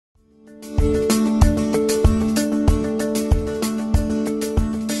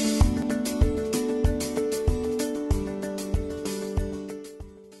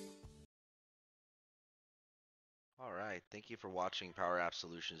for watching Power App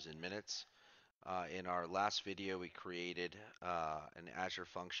Solutions in Minutes. In our last video, we created an Azure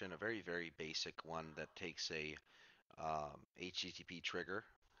function, a very basic one that takes a HTTP trigger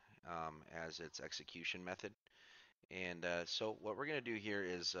as its execution method. And so what we're going to do here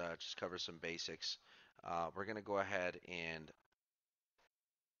is just cover some basics. We're going to go ahead and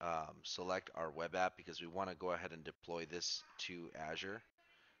select our web app because we want to go ahead and deploy this to Azure,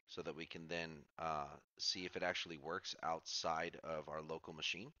 so that we can then see if it actually works outside of our local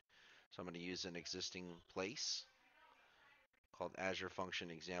machine. So I'm going to use an existing place called Azure Function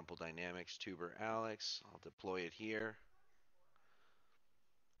Example Dynamics Tuber Alex. I'll deploy it here.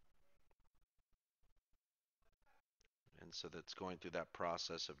 And so that's going through that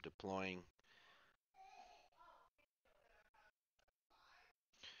process of deploying.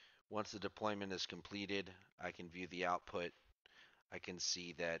 Once the deployment is completed, I can view the output. I can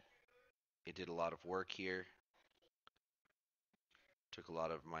see that it did a lot of work here, took a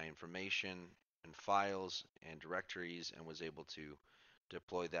lot of my information and files and directories and was able to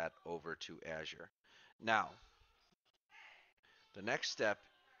deploy that over to Azure. Now, the next step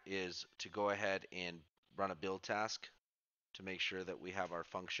is to go ahead and run a build task to make sure that we have our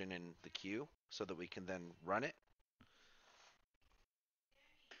function in the queue so that we can then run it.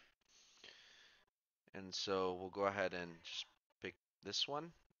 And so we'll go ahead and just pick this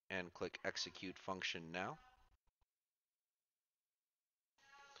one and click execute function now.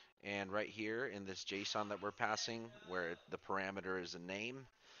 And right here in this JSON that we're passing, where the parameter is a name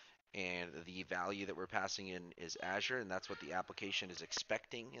and the value that we're passing in is Azure, and that's what the application is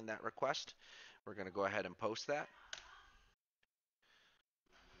expecting in that request, we're going to go ahead and post that.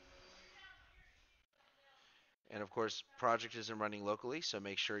 And of course, project isn't running locally, so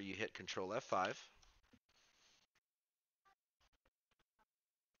make sure you hit Control F5.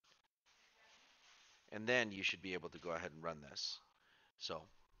 And then you should be able to go ahead and run this. So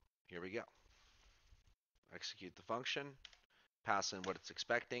here we go. Execute the function, pass in what it's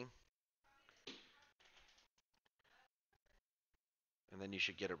expecting, and then you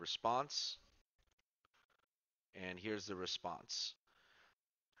should get a response. And here's the response.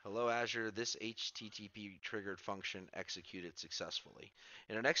 Hello Azure, this HTTP triggered function executed successfully.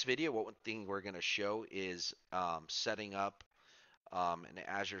 In our next video, one thing we're going to show is setting up an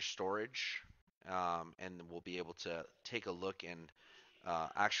Azure storage, and we'll be able to take a look and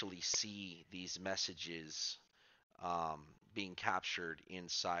actually see these messages being captured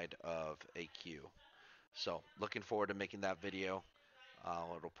inside of a queue. So looking forward to making that video.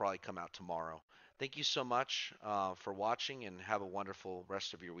 It'll probably come out tomorrow. Thank you so much for watching and have a wonderful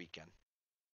rest of your weekend.